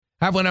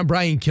Hi, everyone. I'm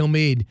Brian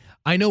Kilmeade.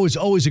 I know it's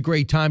always a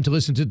great time to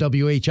listen to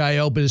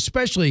WHIO, but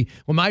especially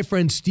when my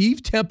friend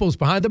Steve Temple's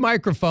behind the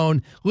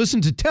microphone.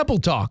 Listen to Temple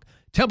Talk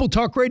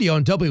Radio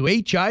on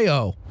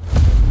WHIO.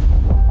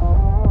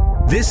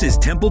 This is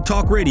Temple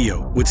Talk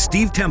Radio with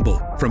Steve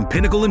Temple from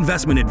Pinnacle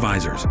Investment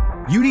Advisors.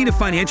 You need a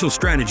financial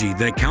strategy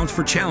that accounts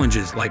for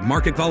challenges like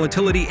market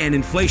volatility and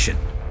inflation,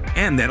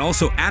 and that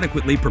also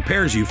adequately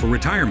prepares you for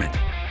retirement.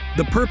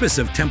 The purpose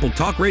of Temple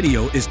Talk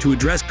Radio is to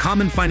address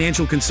common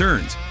financial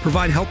concerns,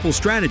 provide helpful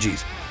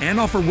strategies, and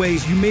offer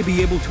ways you may be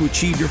able to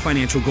achieve your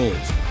financial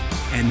goals.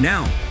 And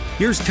now,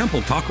 here's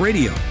Temple Talk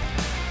Radio.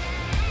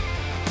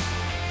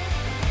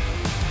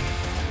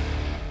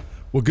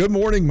 Well, good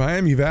morning,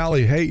 Miami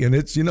Valley. Hey, and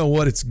it's, you know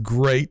what? It's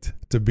great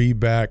to be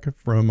back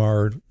from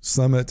our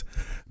summit,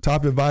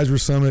 Top Advisor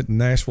Summit in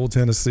Nashville,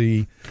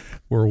 Tennessee,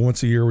 where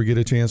once a year we get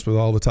a chance with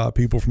all the top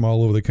people from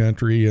all over the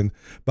country. And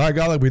by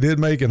golly, we did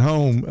make it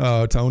home,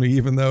 Tony,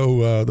 even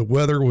though the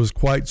weather was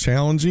quite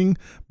challenging,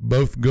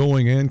 both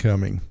going and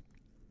coming.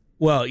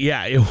 Well,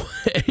 yeah,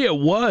 it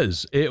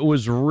was. It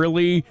was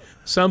really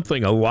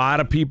something. A lot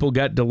of people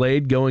got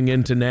delayed going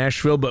into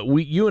Nashville, but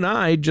you and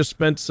I just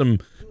spent some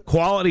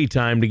quality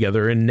time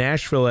together in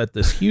Nashville at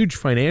this huge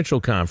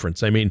financial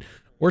conference. I mean,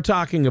 we're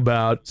talking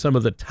about some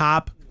of the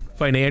top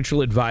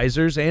financial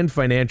advisors and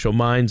financial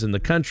minds in the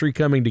country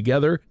coming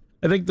together.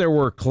 I think there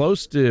were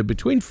close to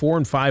between 400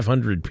 and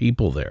 500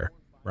 people there,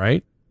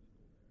 right?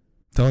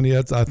 Tony,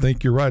 I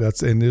think you're right.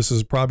 And this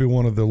is probably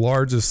one of the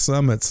largest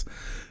summits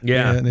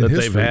in history.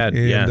 They've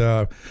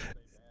had.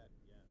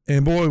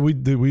 And boy, we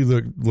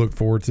look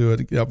forward to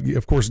it.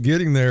 Of course,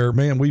 getting there,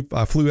 man,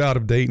 I flew out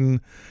of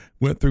Dayton,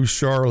 went through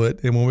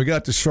Charlotte, and when we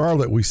got to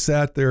Charlotte, we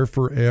sat there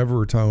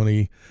forever,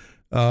 Tony,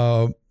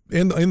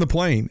 in the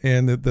plane.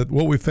 And that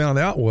what we found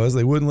out was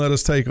they wouldn't let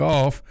us take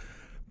off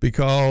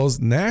because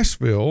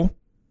Nashville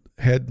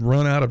had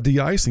run out of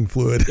de-icing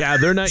fluid. Yeah,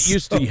 they're not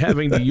used to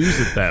having to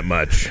use it that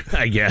much,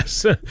 I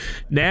guess.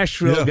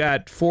 Nashville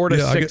got 4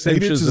 to 6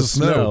 inches of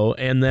snow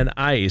and then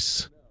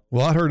ice.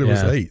 Well, I heard it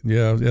was 8.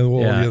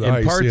 In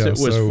ice, parts it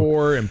was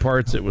 4, in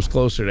parts it was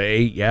closer to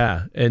 8.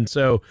 Yeah, and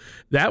so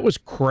that was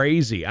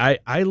crazy.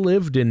 I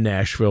lived in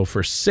Nashville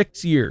for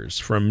 6 years,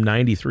 from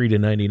 93 to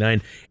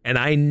 99, and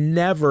I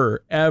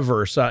never,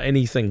 ever saw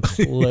anything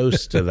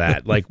close to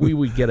that. Like, we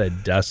would get a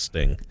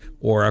dusting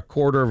or a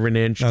quarter of an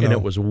inch, and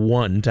it was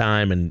one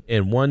time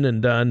and one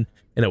and done,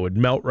 and it would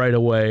melt right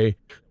away.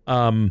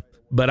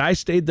 But I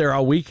stayed there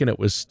all week, and it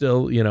was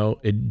still,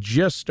 it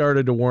just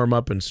started to warm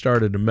up and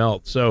started to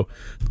melt. So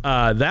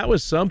that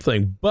was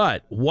something.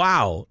 But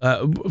wow,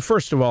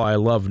 first of all, I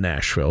love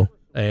Nashville,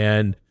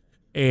 and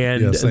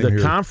the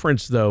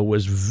conference though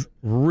was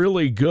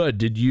really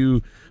good.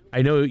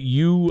 I know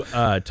you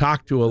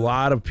talked to a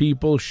lot of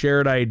people,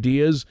 shared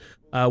ideas.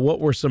 What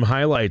were some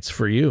highlights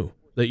for you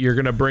that you're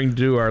going to bring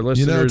to our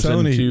listeners,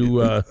 Tony, and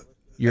to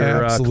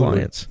your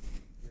clients?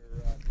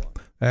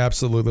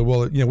 Absolutely.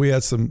 Well, we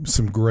had some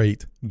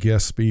great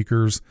guest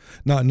speakers,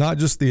 not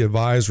just the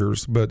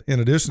advisors, but in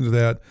addition to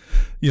that,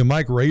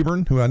 Mike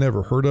Rayburn, who I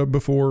never heard of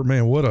before.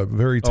 Man, what a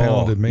very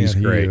talented man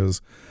he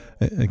is,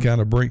 and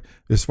kind of bring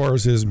as far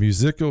as his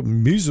musical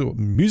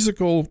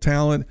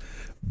talent,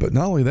 but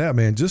not only that,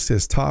 man, just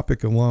his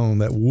topic alone,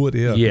 that what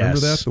if. Yes. Remember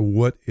that, the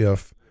what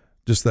if,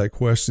 just that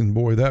question,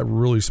 boy, that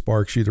really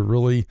sparks you to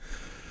really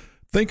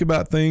think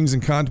about things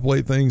and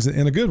contemplate things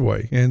in a good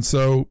way. And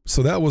so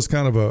that was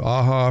kind of a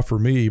aha for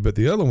me. But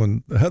the other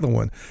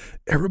one,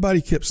 everybody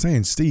kept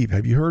saying, Steve,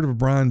 have you heard of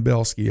Brian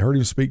Belsky? I heard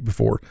him speak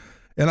before.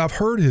 And I've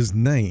heard his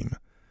name.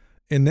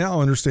 And now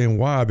I understand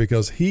why,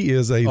 because he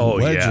is a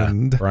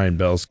legend. Yeah. Brian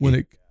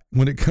Belsky.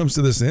 When it comes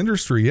to this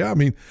industry. Yeah, I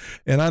mean,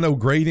 and I know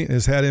Gradient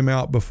has had him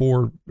out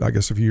before, I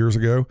guess a few years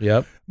ago.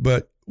 Yep.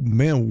 But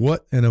man,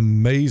 what an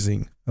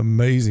amazing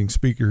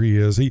speaker he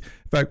is. In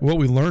fact, what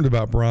we learned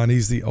about Brian,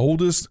 he's the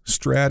oldest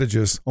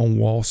strategist on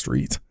Wall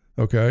Street.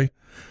 Okay.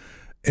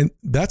 And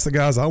that's the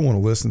guys I want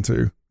to listen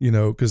to,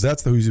 because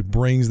that's who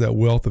brings that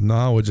wealth of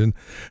knowledge. And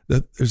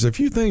there's a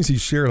few things he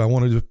shared I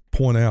wanted to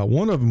point out.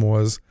 One of them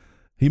was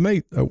he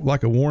made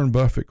like a Warren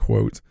Buffett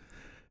quote.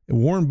 And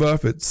Warren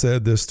Buffett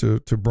said this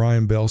to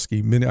Brian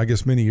Belsky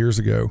many years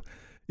ago: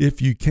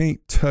 if you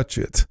can't touch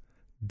it,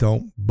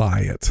 don't buy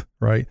it,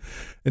 right?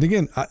 And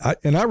again,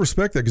 I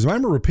respect that, because I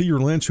remember Peter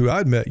Lynch, who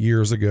I'd met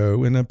years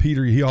ago, and then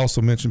he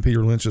also mentioned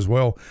Peter Lynch as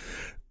well.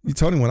 He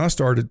told me when I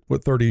started,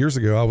 30 years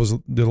ago, I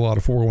did a lot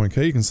of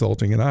 401k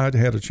consulting, and I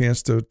had a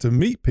chance to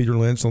meet Peter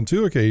Lynch on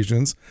 2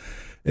 occasions.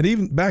 And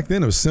even back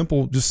then, it was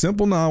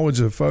simple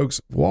knowledge of,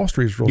 folks, Wall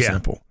Street is real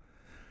simple.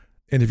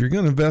 And if you're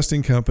going to invest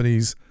in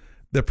companies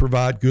that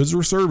provide goods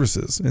or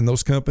services, and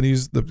those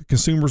companies, the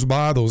consumers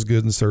buy those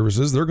goods and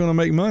services, they're going to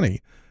make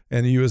money.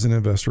 And you as an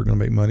investor are going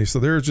to make money. So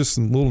there's just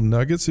some little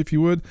nuggets, if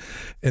you would.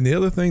 And the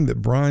other thing that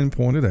Brian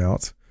pointed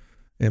out,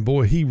 and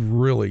boy, he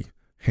really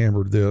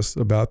hammered this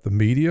about the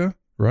media,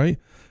 right?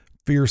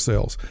 Fear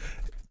sells.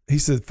 He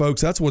said,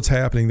 folks, that's what's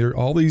happening. There,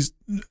 all these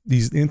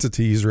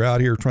entities are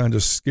out here trying to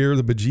scare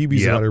the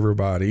bejeebies out of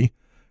everybody,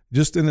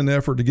 just in an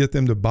effort to get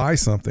them to buy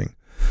something.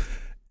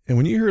 And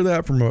when you hear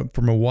that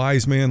from a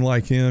wise man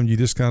like him, you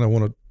just kind of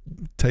want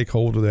to take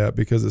hold of that,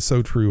 because it's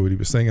so true what he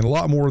was saying, and a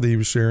lot more that he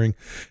was sharing.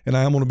 And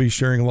I'm going to be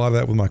sharing a lot of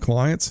that with my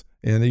clients,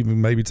 and even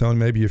maybe telling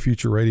maybe a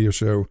future radio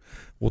show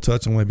we'll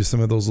touch on maybe some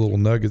of those little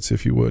nuggets,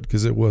 if you would,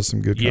 because it was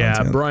some good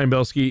content. Yeah, Brian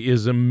Belsky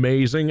is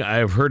amazing.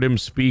 I've heard him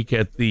speak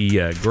at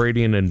the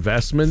Gradient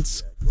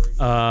Investments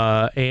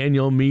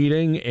annual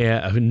meeting.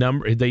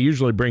 They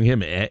usually bring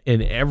him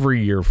in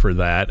every year for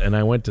that, and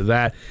I went to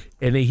that,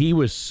 and he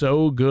was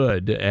so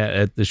good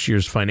at this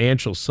year's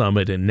Financial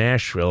Summit in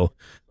Nashville.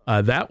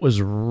 That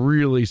was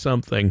really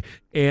something,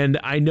 and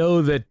I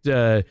know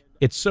that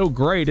it's so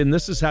great, and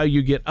this is how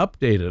you get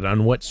updated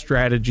on what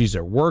strategies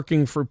are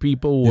working for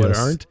people, what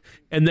aren't.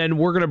 And then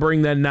we're going to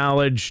bring that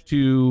knowledge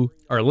to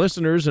our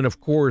listeners, and of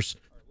course,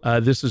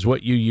 this is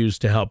what you use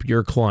to help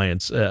your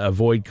clients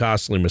avoid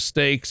costly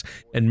mistakes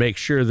and make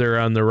sure they're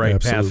on the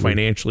right path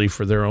financially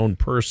for their own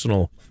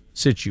personal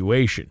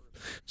situation.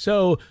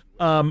 So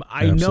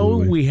I know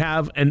we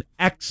have an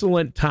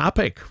excellent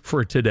topic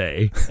for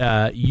today.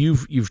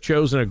 You've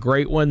chosen a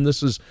great one.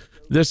 This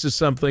is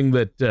something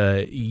that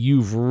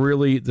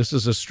this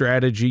is a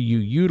strategy you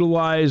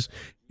utilize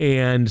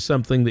and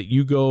something that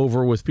you go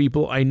over with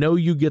people. I know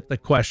you get the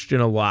question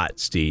a lot,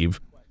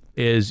 Steve,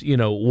 is,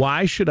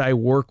 why should I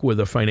work with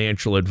a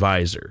financial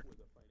advisor?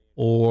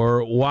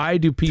 Or why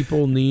do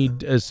people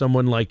need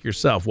someone like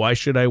yourself? Why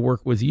should I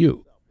work with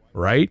you?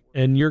 Right?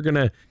 And you're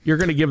going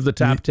to give the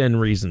top 10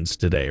 reasons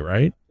today,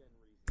 right?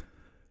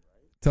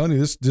 Telling you,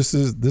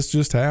 this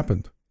just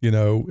happened.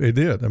 It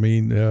did. I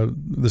mean,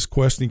 this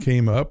question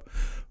came up.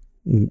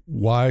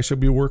 Why should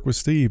we work with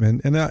Steve?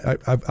 And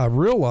I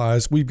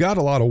realized we've got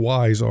a lot of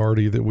whys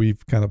already that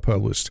we've kind of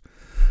published,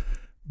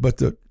 but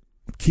to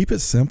keep it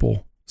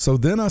simple. So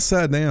then I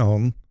sat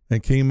down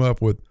and came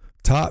up with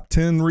top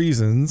 10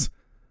 reasons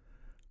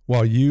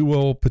why you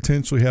will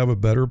potentially have a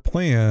better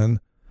plan,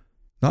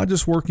 not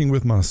just working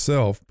with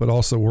myself, but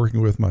also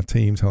working with my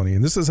team, Tony.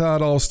 And this is how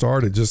it all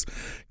started. Just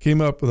came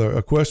up with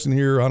a question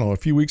here, I don't know, a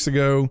few weeks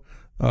ago.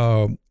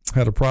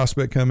 Had a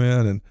prospect come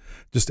in and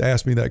just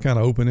ask me that kind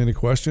of open-ended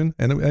question.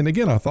 And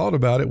again, I thought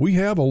about it. We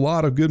have a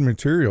lot of good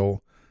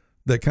material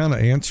that kind of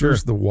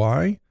answers the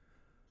why.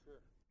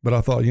 But I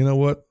thought, you know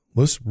what?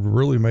 Let's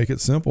really make it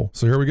simple.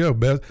 So here we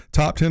go.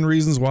 Top 10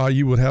 reasons why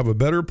you would have a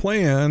better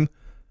plan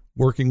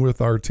working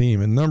with our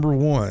team. And number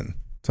one,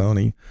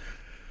 Tony,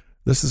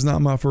 this is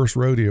not my first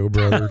rodeo,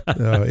 brother.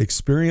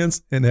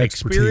 Experience and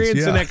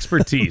expertise. And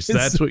expertise.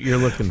 That's what you're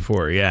looking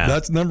for. Yeah.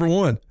 That's number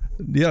one.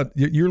 Yeah,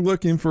 you're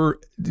looking for,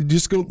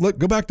 just go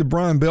back to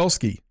Brian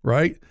Belsky,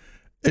 right?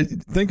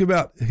 Think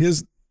about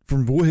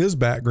from what his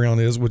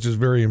background is, which is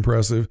very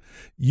impressive.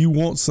 You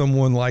want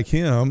someone like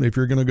him if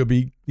you're going to go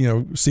be,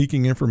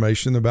 seeking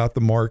information about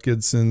the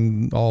markets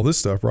and all this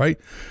stuff, right?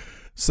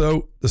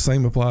 So the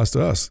same applies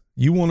to us.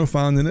 You want to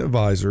find an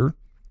advisor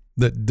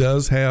that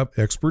does have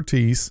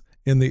expertise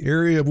in the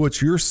area of which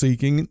you're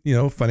seeking,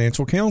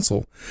 financial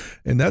counsel.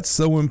 And that's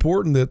so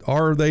important. That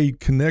are they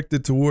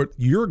connected to what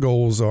your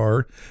goals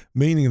are?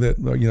 Meaning that,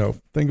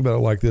 think about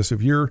it like this.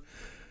 If you're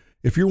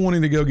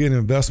wanting to go get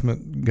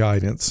investment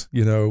guidance,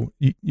 you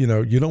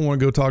don't want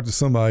to go talk to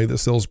somebody that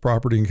sells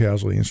property and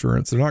casualty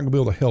insurance. They're not going to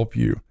be able to help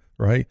you,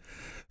 right?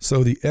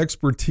 So the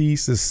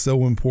expertise is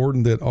so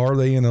important. That are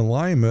they in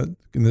alignment?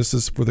 And this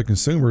is for the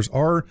consumers.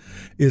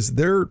 Is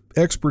their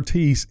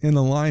expertise in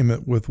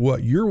alignment with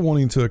what you're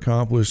wanting to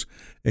accomplish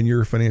in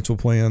your financial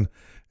plan?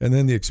 And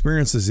then the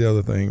experience is the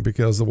other thing,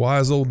 because the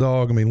wise old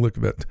dog, look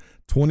at it.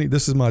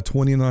 This is my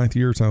 29th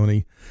year,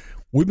 Tony.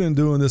 We've been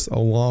doing this a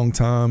long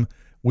time.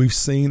 We've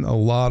seen a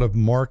lot of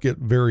market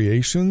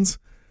variations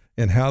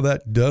and how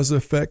that does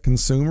affect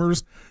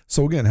consumers.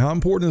 So again, how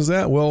important is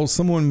that? Well,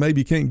 someone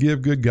maybe can't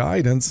give good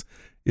guidance.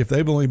 If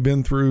they've only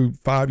been through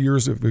 5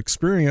 years of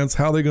experience,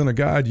 how are they going to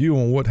guide you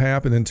on what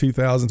happened in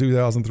 2000,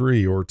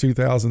 2003, or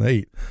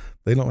 2008?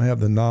 They don't have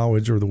the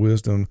knowledge or the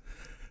wisdom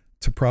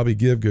to probably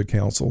give good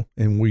counsel,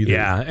 and we do.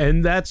 Yeah,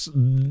 and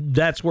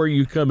that's where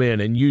you come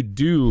in, and you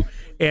do.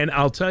 And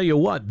I'll tell you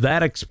what,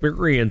 that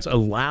experience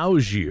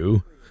allows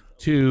you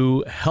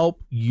to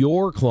help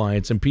your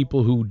clients and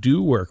people who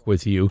do work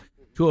with you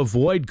to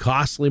avoid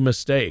costly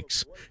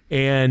mistakes.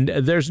 And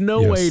there's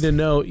no way to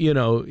know,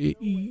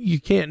 you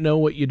can't know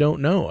what you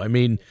don't know.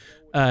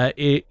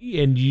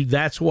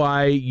 That's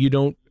why you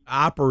don't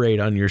operate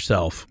on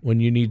yourself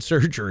when you need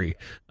surgery.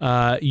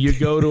 You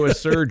go to a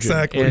surgeon.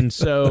 Exactly. And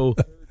so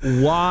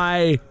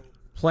why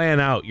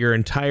plan out your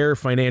entire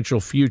financial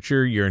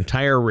future, your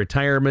entire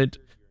retirement?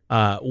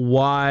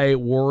 Why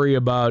worry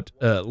about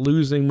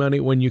losing money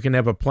when you can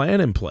have a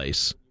plan in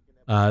place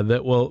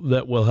that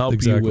will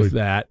help you with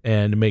that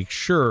and make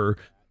sure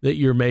that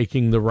you're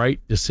making the right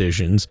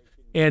decisions?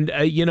 And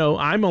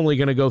I'm only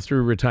going to go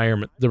through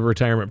the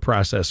retirement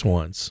process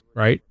once,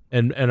 right?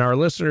 And our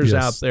listeners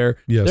out there,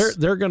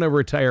 they're going to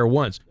retire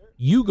once.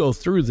 You go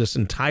through this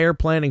entire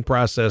planning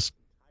process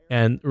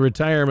and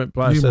retirement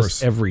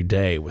process every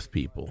day with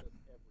people.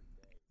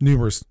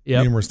 Numerous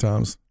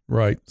times.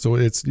 Right. So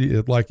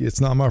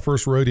it's not my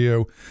first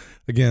rodeo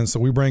again. So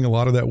we bring a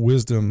lot of that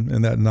wisdom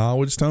and that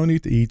knowledge, Tony,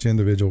 to each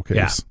individual case.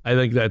 Yeah, I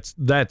think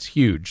that's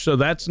huge. So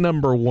that's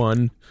number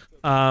one.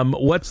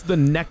 What's the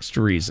next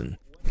reason?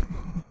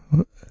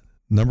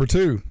 Number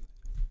two,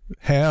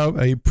 have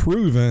a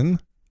proven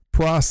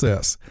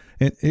process.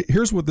 And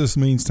here's what this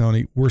means,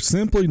 Tony. We're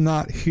simply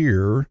not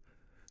here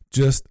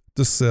just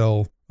to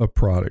sell a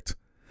product.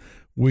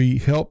 We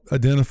help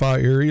identify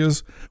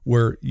areas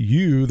where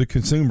you, the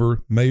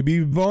consumer, may be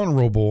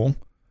vulnerable.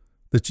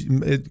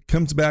 It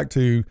comes back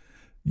to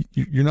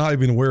you're not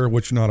even aware of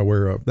what you're not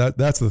aware of.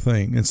 That's the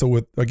thing. And so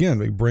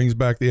it brings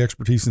back the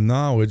expertise and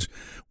knowledge.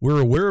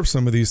 We're aware of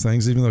some of these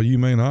things, even though you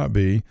may not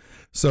be.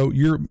 So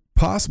you're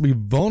possibly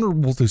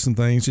vulnerable to some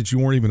things that you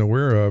weren't even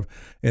aware of.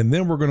 And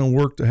then we're going to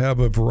work to have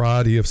a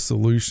variety of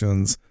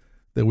solutions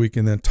that we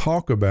can then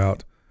talk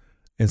about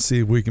and see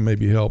if we can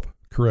maybe help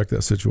correct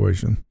that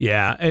situation.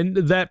 Yeah, and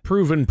that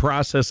proven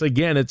process,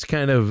 again, it's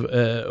kind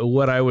of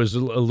what I was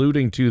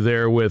alluding to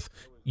there with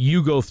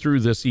you go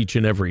through this each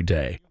and every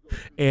day.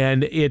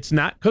 And it's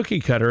not cookie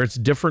cutter. It's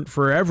different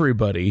for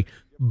everybody,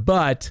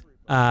 but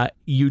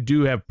you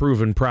do have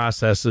proven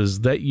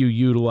processes that you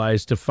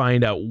utilize to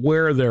find out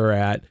where they're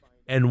at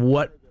and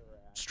what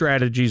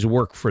strategies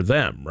work for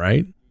them,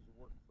 right?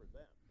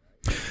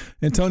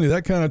 And Tony,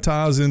 that kind of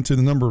ties into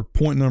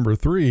point number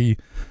 3,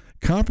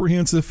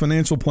 comprehensive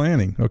financial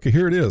planning. Okay,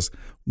 here it is.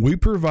 We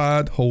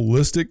provide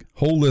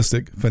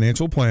holistic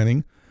financial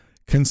planning,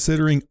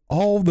 considering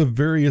all the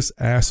various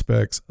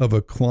aspects of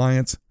a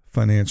client's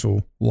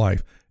financial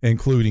life,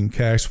 including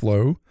cash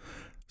flow,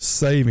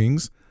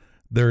 savings,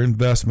 their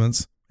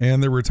investments,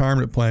 and their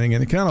retirement planning.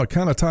 And it kind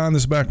of tying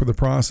this back with the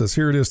process.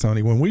 Here it is,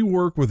 Tony. When we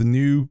work with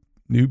new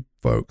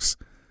folks,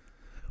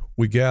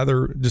 we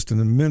gather just an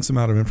immense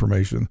amount of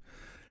information,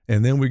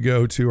 and then we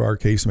go to our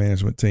case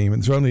management team.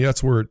 And certainly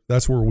that's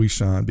where we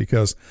shine,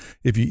 because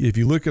if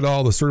you look at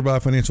all the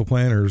certified financial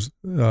planners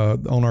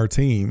on our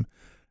team,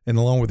 and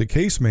along with the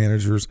case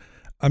managers,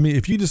 I mean,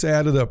 if you just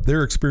added up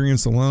their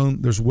experience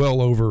alone, there's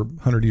well over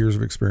 100 years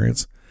of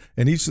experience.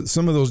 And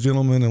some of those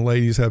gentlemen and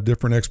ladies have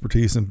different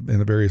expertise in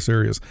the various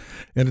areas.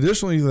 And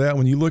additionally to that,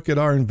 when you look at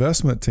our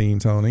investment team,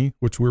 Tony,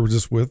 which we were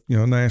just with,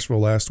 Nashville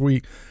last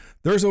week,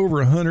 there's over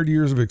 100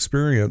 years of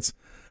experience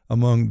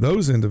among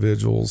those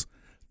individuals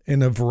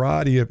in a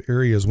variety of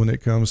areas when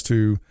it comes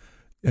to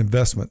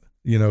investment,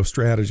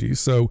 strategies.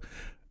 So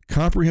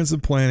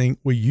comprehensive planning,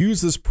 we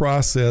use this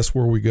process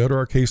where we go to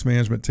our case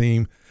management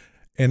team,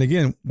 and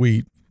again,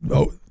 we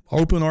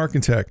open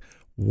architect.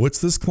 What's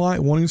this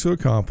client wanting to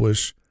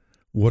accomplish?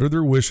 What are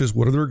their wishes?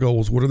 What are their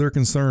goals? What are their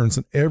concerns?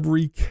 And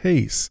every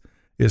case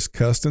is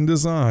custom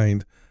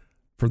designed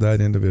for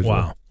that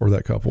individual or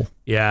that couple.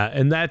 Yeah,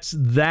 and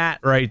that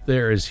right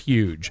there is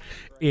huge.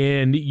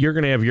 And you're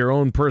going to have your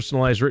own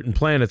personalized written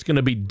plan. It's going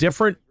to be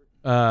different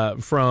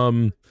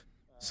from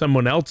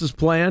someone else's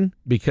plan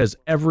because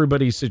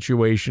everybody's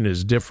situation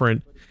is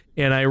different.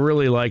 And I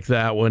really like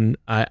that one.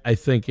 I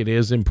think it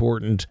is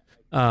important.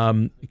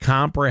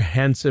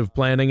 Comprehensive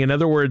planning. In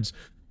other words,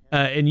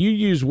 and you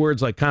use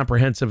words like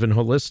comprehensive and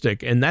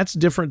holistic, and that's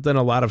different than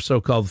a lot of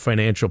so-called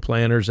financial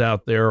planners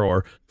out there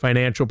or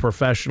financial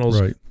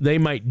professionals. Right. They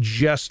might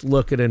just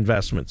look at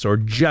investments or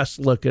just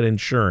look at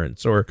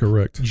insurance or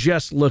correct,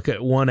 just look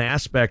at one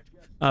aspect.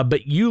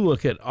 But you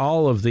look at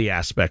all of the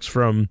aspects,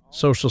 from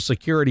Social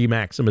Security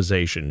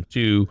maximization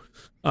to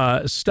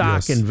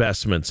stock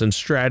investments and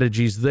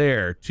strategies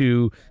there,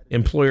 to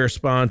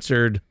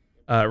employer-sponsored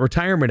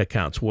retirement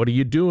accounts. What are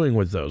you doing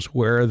with those?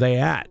 Where are they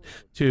at?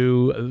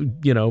 To,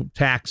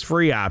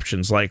 tax-free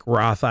options like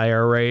Roth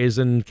IRAs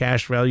and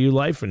cash value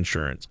life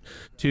insurance.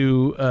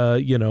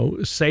 To,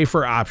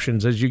 safer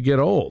options as you get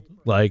old,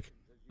 like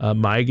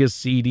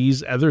MIGAs,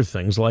 CDs, other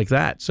things like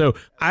that. So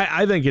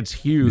I think it's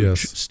huge,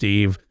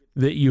 Steve,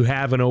 that you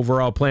have an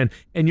overall plan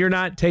and you're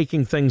not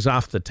taking things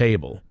off the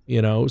table.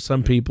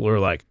 Some people are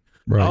like,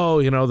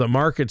 right, the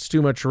market's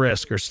too much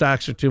risk or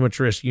stocks are too much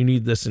risk. You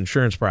need this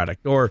insurance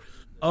product. Or,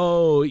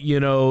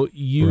 you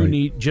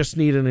need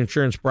an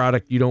insurance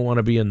product. You don't want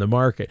to be in the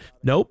market.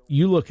 Nope.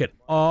 You look at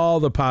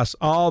all the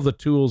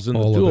tools in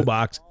the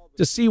toolbox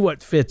to see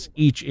what fits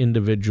each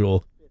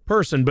individual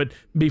person. But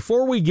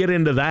before we get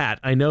into that,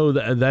 I know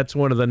that's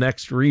one of the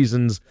next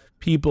reasons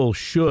people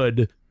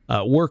should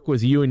work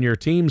with you and your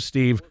team,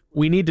 Steve.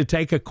 We need to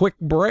take a quick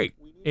break.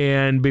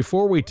 And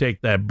before we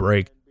take that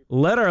break,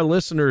 let our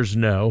listeners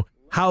know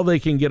how they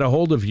can get a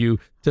hold of you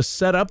to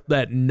set up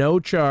that no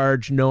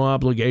charge, no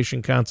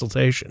obligation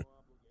consultation.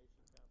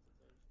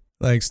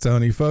 Thanks,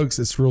 Tony. Folks,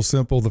 it's real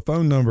simple. The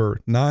phone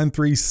number,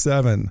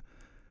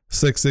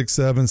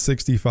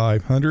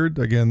 937-667-6500.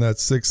 Again,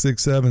 that's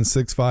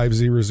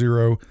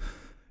 667-6500.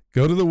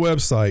 Go to the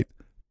website,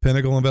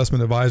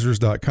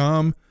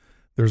 pinnacleinvestmentadvisors.com.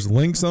 There's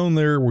links on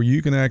there where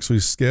you can actually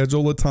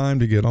schedule a time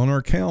to get on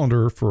our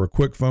calendar for a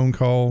quick phone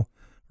call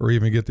or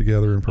even get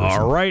together in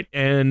person. All right,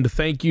 and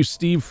thank you,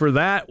 Steve, for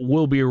that.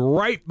 We'll be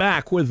right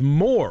back with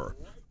more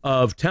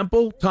of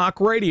Temple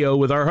Talk Radio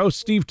with our host,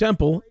 Steve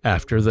Temple,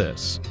 after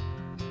this.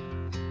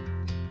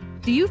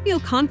 Do you feel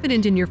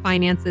confident in your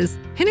finances?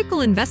 Pinnacle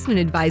Investment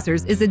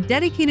Advisors is a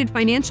dedicated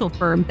financial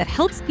firm that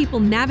helps people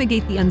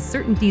navigate the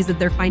uncertainties of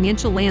their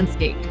financial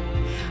landscape.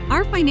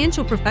 Our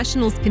financial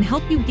professionals can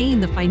help you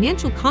gain the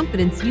financial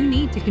confidence you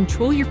need to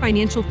control your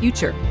financial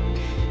future.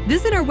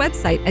 Visit our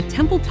website at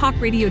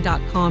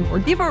templetalkradio.com or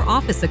give our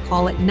office a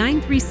call at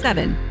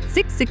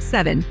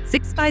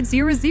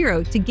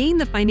 937-667-6500 to gain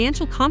the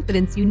financial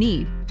confidence you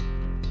need.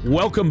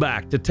 Welcome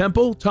back to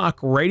Temple Talk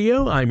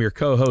Radio. I'm your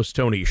co-host,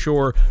 Tony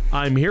Shore.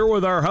 I'm here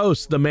with our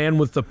host. The man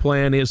with the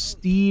plan is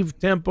Steve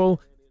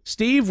Temple.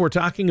 Steve, we're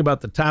talking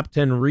about the top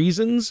 10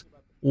 reasons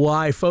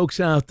why folks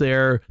out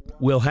there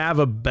will have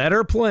a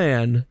better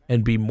plan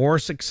and be more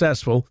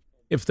successful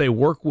if they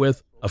work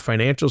with a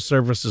financial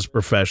services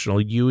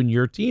professional, you and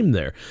your team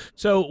there.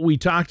 So we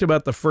talked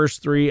about the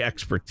first three: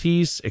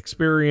 expertise,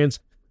 experience,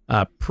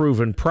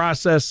 proven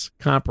process,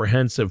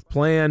 comprehensive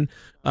plan.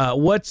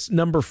 What's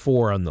number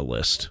 4 on the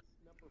list?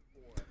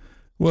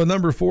 Well,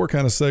 number 4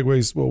 kind of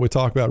segues what we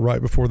talked about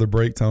right before the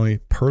break, Tony.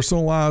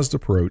 Personalized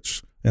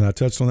approach. And I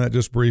touched on that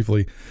just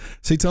briefly.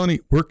 See, Tony,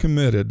 we're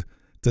committed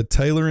to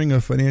tailoring a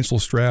financial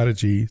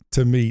strategy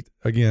to meet,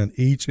 again,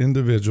 each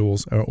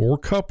individual's or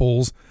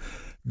couple's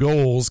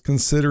goals,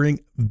 considering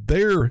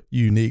their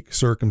unique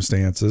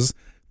circumstances,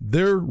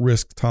 their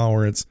risk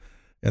tolerance,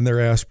 and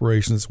their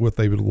aspirations, what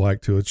they would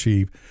like to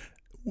achieve.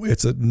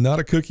 It's not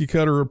a cookie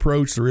cutter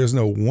approach. There is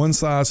no one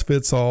size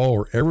fits all,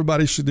 or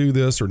everybody should do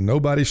this or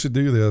nobody should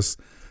do this.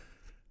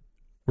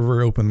 We're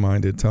very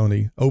open-minded,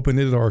 Tony,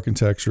 open-ended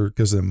architecture,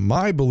 because in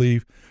my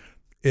belief,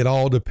 it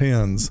all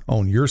depends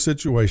on your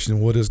situation,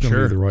 what is going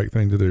to be the right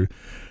thing to do.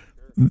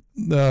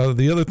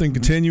 The other thing,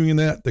 continuing in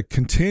that, the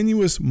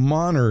continuous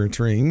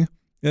monitoring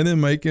and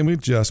then making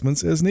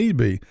adjustments as need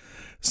be.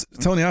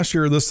 Tony, I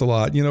share this a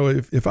lot. You know,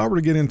 if I were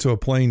to get into a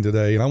plane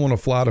today and I want to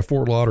fly to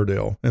Fort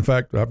Lauderdale, in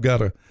fact, I've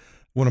got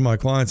one of my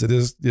clients that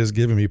is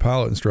giving me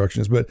pilot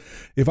instructions, but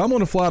if I'm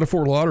going to fly to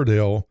Fort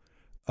Lauderdale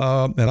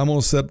and I'm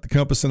going to set the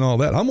compass and all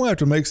that, I'm going to have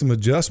to make some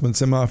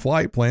adjustments in my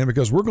flight plan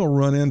because we're going to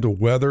run into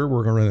weather,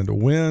 we're going to run into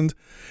wind.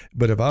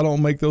 But if I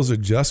don't make those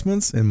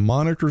adjustments and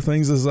monitor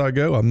things as I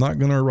go, I'm not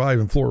going to arrive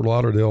in Fort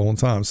Lauderdale on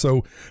time.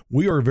 So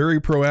we are very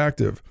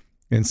proactive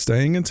in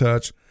staying in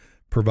touch,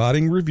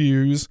 providing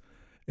reviews,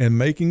 and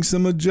making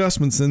some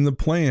adjustments in the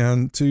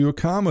plan to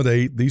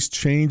accommodate these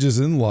changes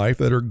in life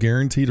that are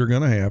guaranteed are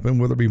going to happen,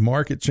 whether it be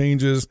market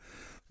changes,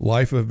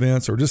 life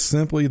events, or just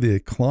simply the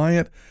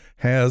client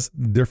has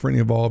different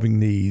evolving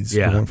needs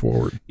going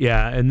forward.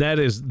 Yeah, and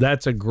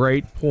that's a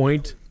great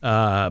point.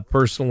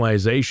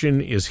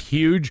 Personalization is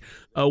huge.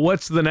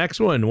 What's the next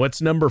one? What's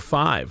number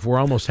 5? We're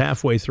almost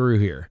halfway through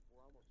here.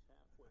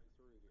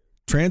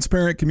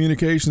 Transparent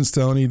communications,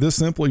 Tony. This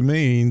simply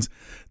means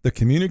the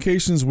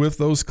communications with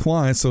those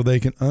clients so they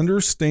can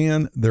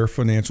understand their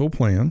financial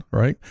plan,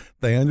 right?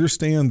 They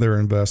understand their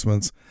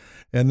investments,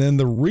 and then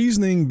the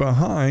reasoning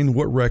behind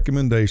what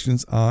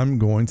recommendations I'm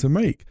going to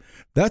make.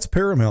 That's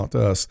paramount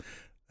to us.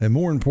 And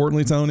more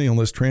importantly, Tony, on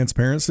this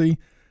transparency,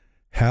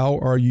 how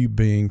are you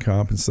being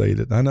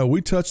compensated? I know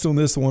we touched on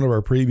this in one of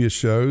our previous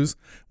shows.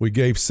 We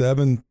gave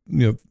 7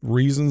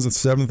 reasons and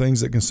 7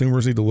 things that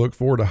consumers need to look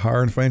for to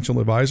hire a financial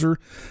advisor.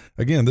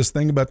 Again, this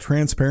thing about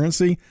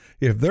transparency,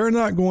 if they're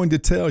not going to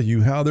tell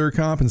you how they're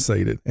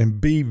compensated and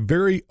be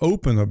very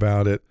open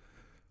about it,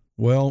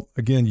 well,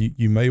 again,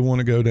 you may want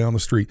to go down the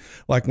street.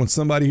 Like when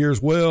somebody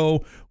hears,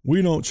 well,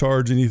 we don't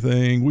charge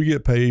anything. We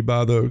get paid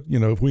by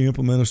if we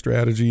implement a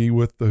strategy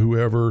with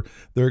whoever,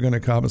 they're going to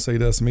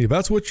compensate us and me. If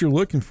that's what you're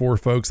looking for,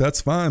 folks, that's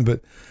fine.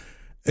 But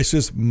it's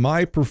just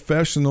my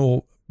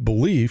professional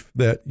belief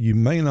that you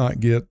may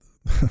not get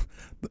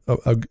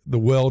the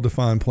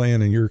well-defined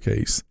plan in your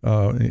case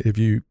if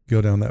you go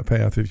down that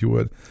path, if you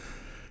would.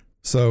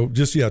 So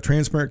just,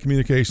 transparent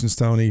communications,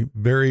 Tony,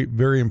 very,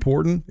 very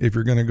important if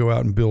you're going to go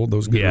out and build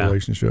those good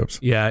relationships.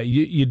 Yeah,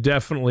 you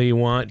definitely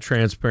want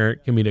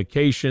transparent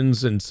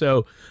communications. And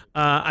so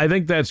I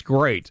think that's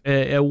great.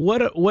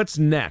 What's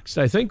next?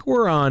 I think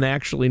we're on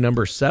actually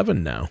number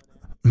 7 now.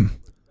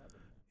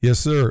 Yes,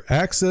 sir.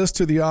 Access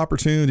to the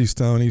opportunities,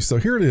 Tony. So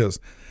here it is.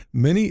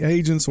 Many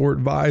agents or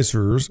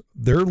advisors,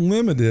 they're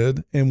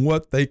limited in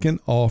what they can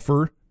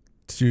offer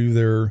to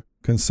their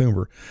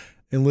consumer.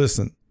 And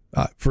listen,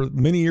 for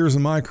many years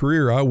in my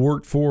career, I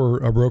worked for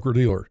a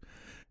broker-dealer,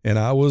 and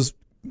I was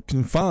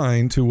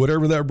confined to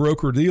whatever that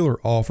broker-dealer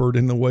offered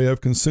in the way of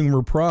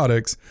consumer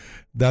products.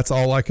 That's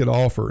all I could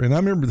offer. And I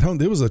remember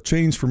there was a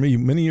change for me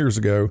many years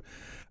ago.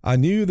 I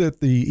knew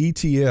that the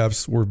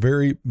ETFs were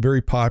very,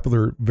 very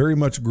popular, very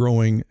much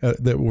growing.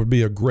 That would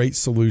be a great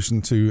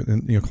solution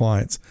to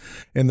clients.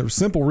 And the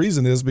simple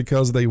reason is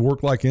because they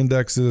work like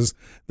indexes,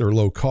 they're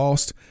low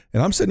cost.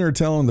 And I'm sitting there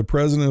telling the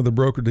president of the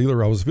broker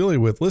dealer I was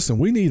affiliated with, listen,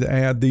 we need to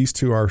add these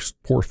to our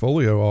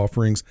portfolio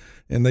offerings,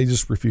 and they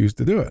just refused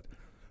to do it.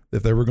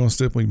 If they were going to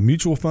simply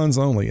mutual funds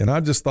only. And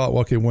I just thought,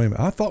 well, okay, wait a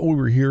minute. I thought we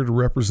were here to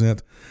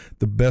represent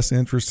the best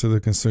interest to the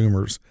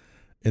consumers.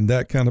 And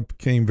that kind of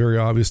became very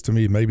obvious to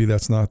me. Maybe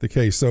that's not the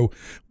case. So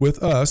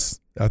with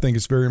us, I think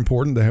it's very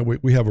important to have,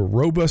 we have a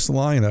robust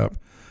lineup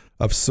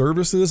of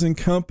services and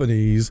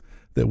companies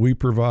that we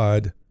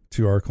provide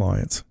to our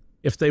clients.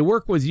 If they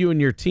work with you and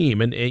your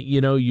team, and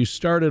you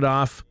started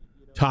off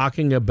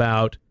talking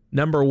about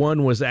number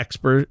one was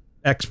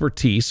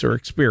expertise or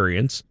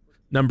experience.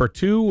 Number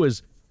two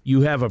was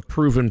you have a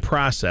proven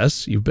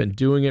process. You've been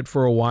doing it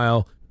for a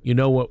while. You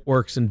know what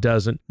works and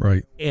doesn't.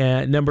 Right.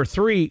 And number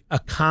three, a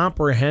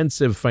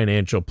comprehensive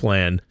financial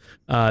plan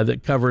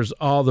that covers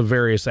all the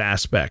various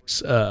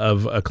aspects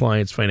of a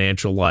client's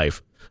financial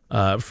life,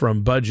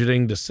 from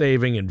budgeting to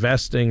saving,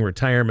 investing,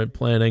 retirement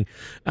planning.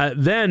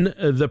 Then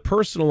the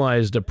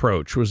personalized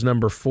approach was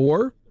number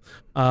four.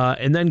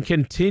 And then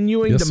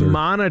continuing to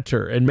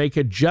monitor and make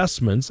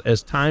adjustments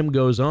as time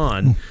goes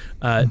on.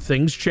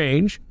 Things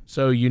change,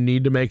 so you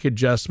need to make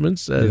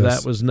adjustments.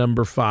 That was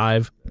number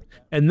five.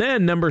 And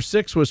then number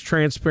six was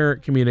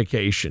transparent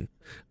communication.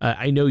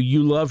 I know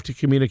you love to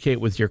communicate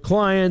with your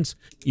clients.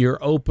 You're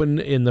open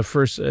in the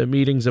first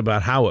meetings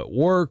about how it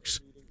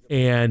works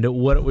and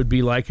what it would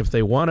be like if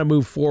they want to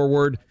move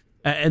forward.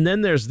 And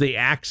then there's the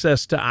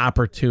access to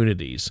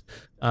opportunities.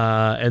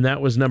 And that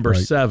was number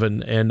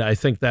seven. And I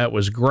think that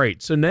was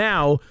great. So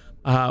now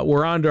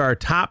we're on to our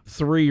top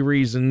three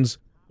reasons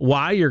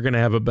why you're going to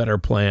have a better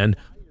plan.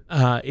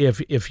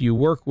 If you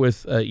work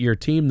with your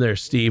team there,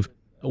 Steve,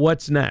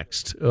 what's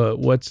next?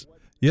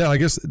 I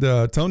guess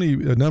Tony,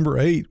 number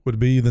 8 would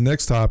be the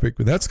next topic.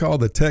 That's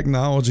called the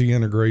technology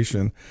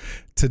integration.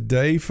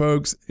 Today,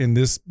 folks, in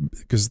this,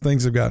 because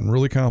things have gotten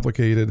really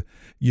complicated,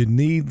 you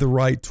need the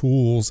right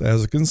tools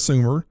as a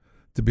consumer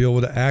to be able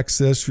to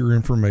access your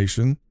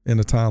information in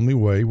a timely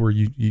way where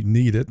you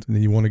need it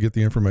and you want to get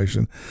the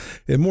information.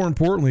 And more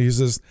importantly, is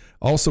this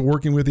also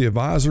working with the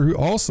advisor who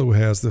also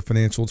has the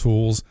financial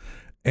tools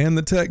and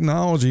the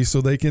technology so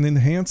they can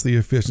enhance the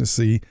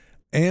efficiency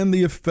and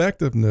the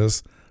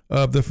effectiveness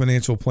of the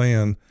financial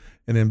plan,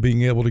 and then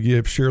being able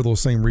to share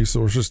those same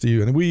resources to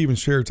you. And we even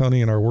share,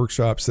 Tony, in our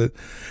workshops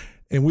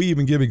and we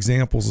even give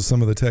examples of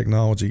some of the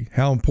technology,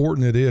 how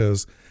important it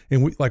is.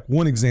 And we, like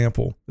one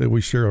example that we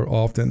share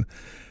often,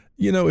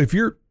 a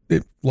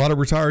lot of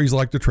retirees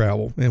like to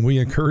travel, and we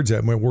encourage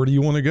that. Where do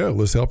you want to go?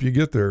 Let's help you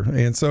get there.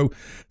 And so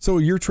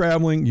you're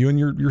traveling, you and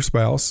your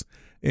spouse,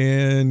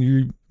 and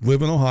you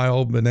live in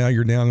Ohio, but now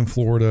you're down in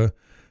Florida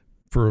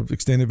for an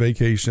extended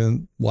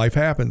vacation. Life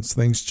happens.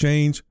 Things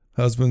change.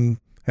 Husband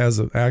has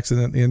an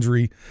accident,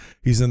 injury.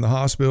 He's in the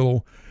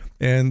hospital.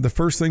 And the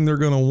first thing they're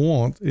going to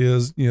want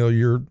is,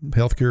 your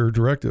healthcare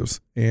directives.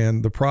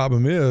 And the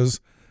problem is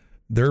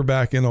they're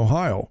back in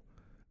Ohio.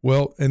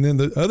 Well, and then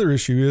the other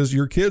issue is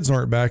your kids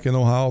aren't back in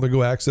Ohio to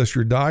go access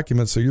your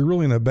documents. So you're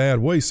really in a bad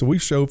way. So we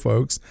show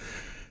folks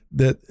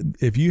that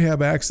if you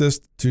have access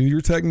to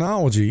your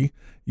technology,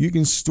 you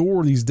can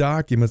store these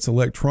documents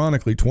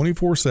electronically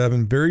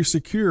 24/7, very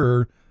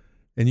secure,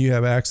 and you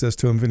have access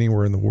to them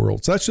anywhere in the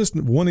world. So that's just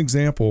one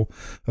example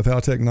of how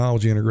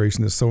technology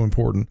integration is so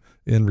important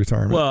in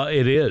retirement. Well,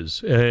 it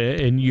is.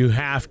 And you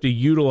have to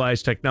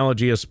utilize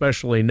technology,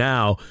 especially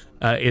now.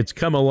 It's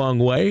come a long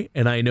way,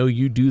 and I know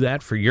you do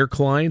that for your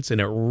clients, and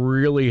it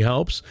really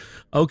helps.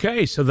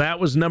 Okay, so that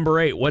was number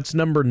 8. What's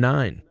number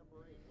 9?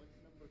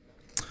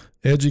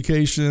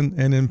 Education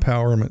and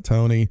empowerment,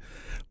 Tony.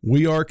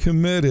 We are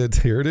committed,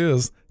 here it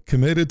is,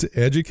 committed to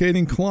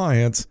educating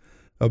clients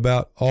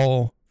about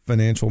all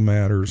financial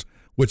matters,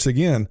 which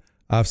again,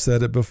 I've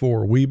said it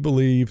before. We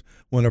believe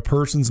when a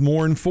person's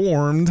more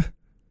informed,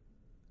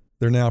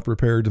 they're now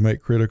prepared to make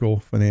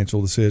critical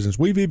financial decisions.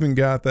 We've even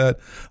got that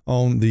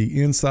on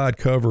the inside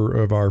cover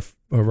of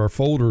our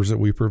folders that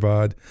we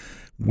provide.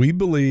 We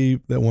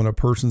believe that when a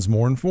person's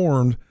more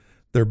informed,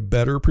 they're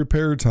better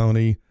prepared,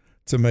 Tony,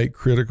 to make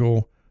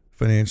critical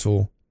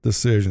financial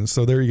decisions.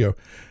 So there you go.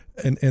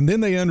 And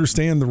then they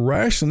understand the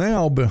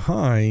rationale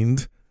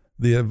behind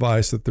the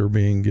advice that they're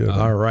being given.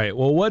 All right.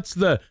 Well,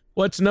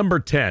 what's number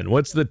 10?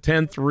 What's the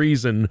 10th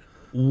reason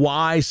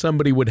why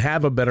somebody would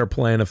have a better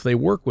plan if they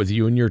work with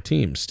you and your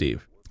team,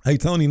 Steve? Hey,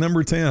 Tony,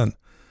 number 10,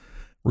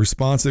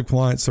 responsive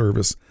client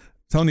service.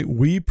 Tony,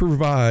 we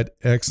provide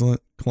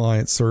excellent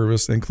client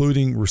service,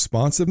 including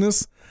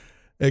responsiveness,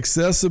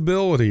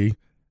 accessibility,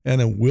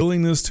 and a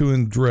willingness to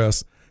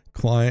address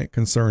client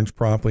concerns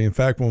promptly. In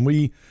fact, when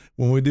we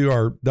do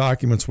our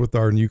documents with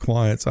our new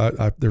clients,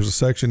 there's a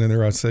section in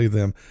there I say to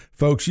them,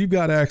 folks, you've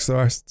got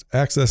access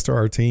to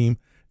our team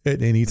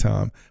at any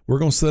time. We're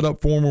going to set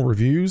up formal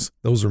reviews.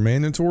 Those are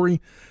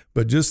mandatory,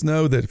 but just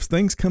know that if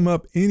things come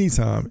up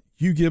anytime,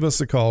 you give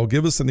us a call,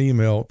 give us an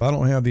email. If I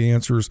don't have the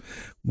answers,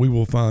 we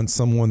will find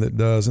someone that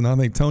does. And I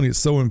think, Tony, it's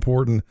so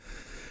important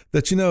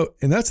that,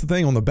 and that's the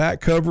thing on the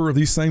back cover of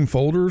these same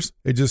folders,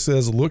 it just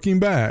says, looking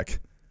back,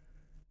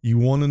 you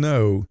want to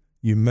know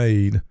you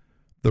made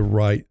the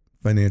right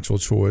financial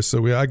choice.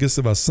 So I guess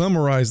if I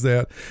summarize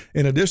that,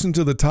 in addition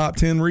to the top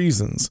 10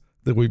 reasons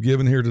that we've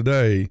given here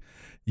today,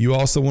 you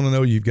also want to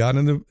know you've got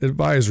an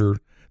advisor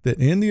that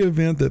in the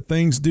event that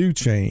things do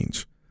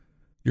change,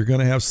 you're going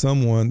to have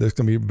someone that's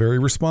going to be very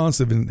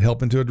responsive in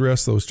helping to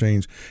address those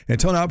changes. And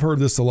Tony, I've heard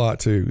this a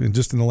lot too, and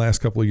just in the last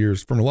couple of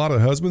years from a lot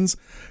of husbands,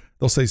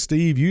 they'll say,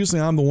 Steve,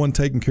 usually I'm the one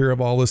taking care of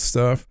all this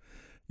stuff.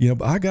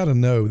 But I got to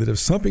know that if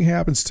something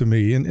happens to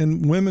me,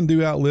 and women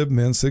do outlive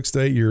men 6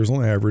 to 8 years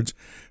on average,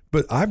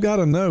 but I've got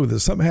to know that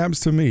if something happens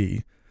to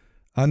me,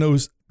 I know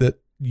that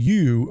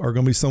you are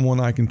going to be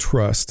someone I can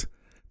trust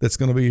that's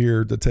going to be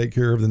here to take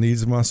care of the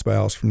needs of my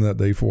spouse from that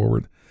day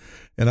forward.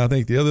 And I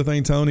think the other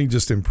thing, Tony,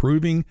 just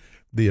improving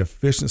the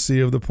efficiency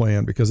of the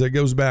plan, because it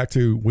goes back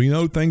to, we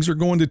know things are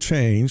going to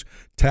change.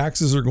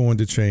 Taxes are going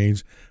to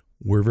change.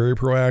 We're very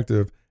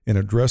proactive in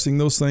addressing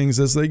those things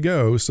as they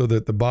go, so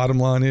that the bottom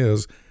line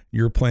is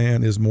your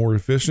plan is more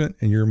efficient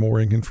and you're more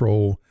in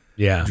control.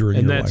 Yeah, during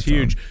and your that's lifetime.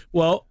 huge.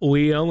 Well,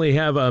 we only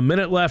have a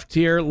minute left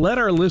here. Let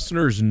our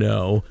listeners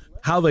know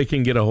how they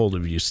can get a hold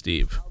of you,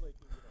 Steve.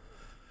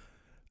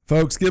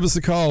 Folks, give us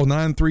a call,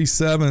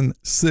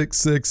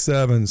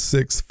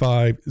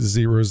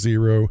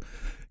 937-667-6500.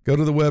 Go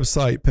to the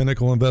website,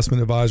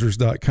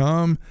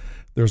 pinnacleinvestmentadvisors.com.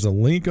 There's a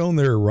link on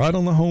there right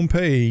on the home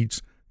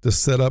page to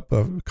set up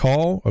a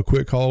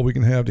quick call we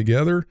can have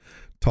together,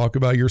 talk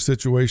about your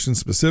situation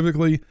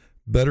specifically.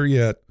 Better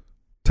yet,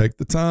 take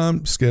the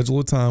time, schedule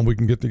a time we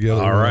can get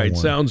together. All right,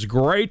 sounds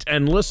great.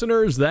 And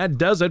listeners, that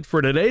does it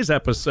for today's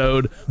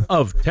episode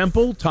of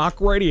Temple Talk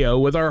Radio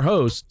with our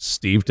host,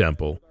 Steve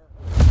Temple.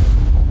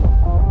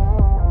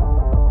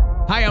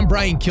 Hi, I'm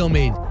Brian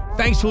Kilmeade.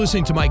 Thanks for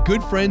listening to my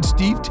good friend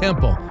Steve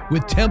Temple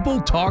with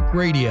Temple Talk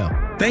Radio.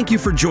 Thank you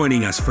for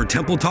joining us for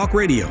Temple Talk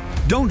Radio.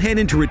 Don't head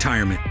into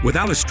retirement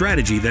without a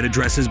strategy that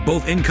addresses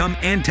both income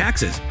and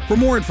taxes. For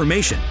more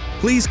information,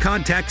 please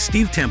contact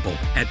Steve Temple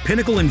at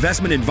Pinnacle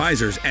Investment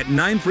Advisors at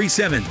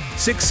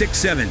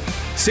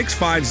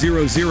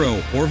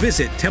 937-667-6500 or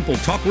visit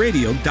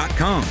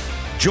TempleTalkRadio.com.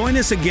 Join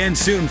us again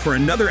soon for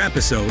another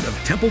episode of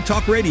Temple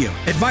Talk Radio.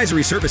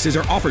 Advisory services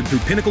are offered through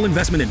Pinnacle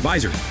Investment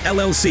Advisors,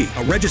 LLC,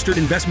 a registered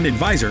investment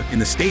advisor in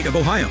the state of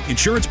Ohio.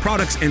 Insurance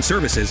products and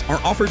services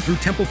are offered through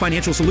Temple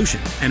Financial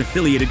Solutions, an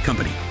affiliated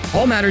company.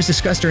 All matters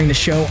discussed during the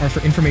show are for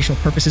informational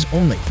purposes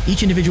only.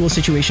 Each individual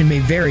situation may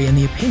vary, and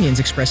the opinions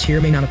expressed here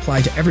may not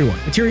apply to everyone.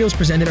 Materials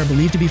presented are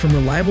believed to be from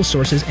reliable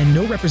sources, and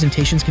no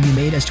representations can be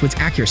made as to its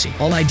accuracy.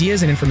 All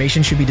ideas and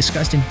information should be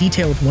discussed in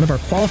detail with one of our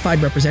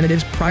qualified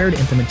representatives prior to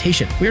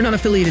implementation. We are not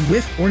affiliated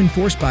with or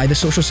enforced by the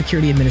Social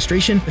Security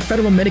Administration, the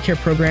Federal Medicare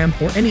Program,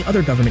 or any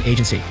other government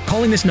agency.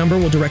 Calling this number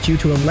will direct you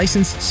to a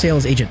licensed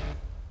sales agent.